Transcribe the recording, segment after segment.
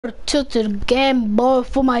tilted game, boy,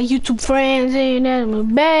 for my YouTube friends and that. I'm a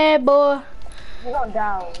bad boy. You're gonna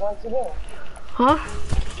die once again. Huh?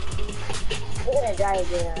 You're gonna die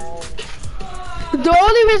again. The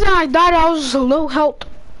only reason I died, I was low health.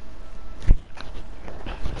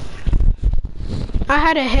 I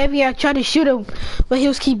had a heavy, I tried to shoot him, but he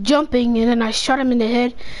was keep jumping, and then I shot him in the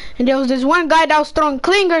head. And there was this one guy that was throwing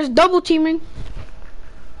clingers, double teaming.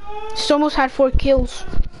 Just almost had 4 kills.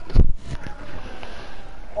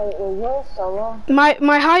 Wait, you're solo?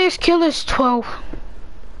 My highest kill is 12.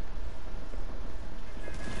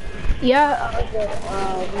 Yeah.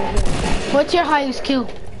 What's your highest kill?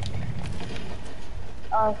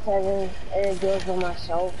 7, and it goes with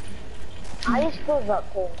myself. I just goes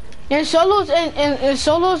up 10. In solos and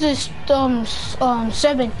solos is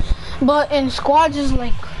 7, but in squads is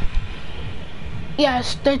like, yeah,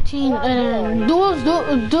 it's 13. And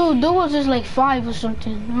duos is like 5 or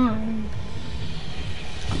something.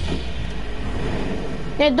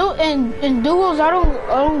 Yeah, in duos I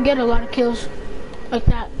don't get a lot of kills like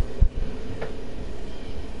that.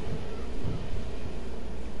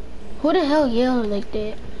 Who the hell yelled like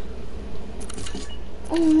that?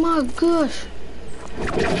 Oh my gosh.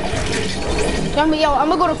 Yo, I'm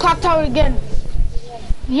gonna go to clock tower again.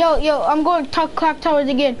 Yo, I'm going to clock towers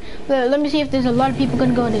again. Let me see if there's a lot of people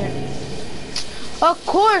gonna go there. Of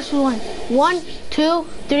course, 1, 2,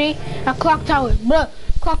 3, a clock tower, bro.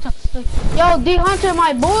 Clock tower. Yo, D Hunter,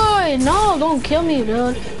 my boy. No, don't kill me,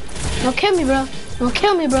 bro. Don't kill me, bro. Don't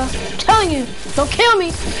kill me, bro. I'm telling you, don't kill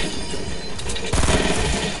me.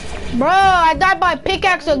 Bro, I died by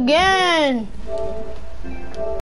pickaxe again.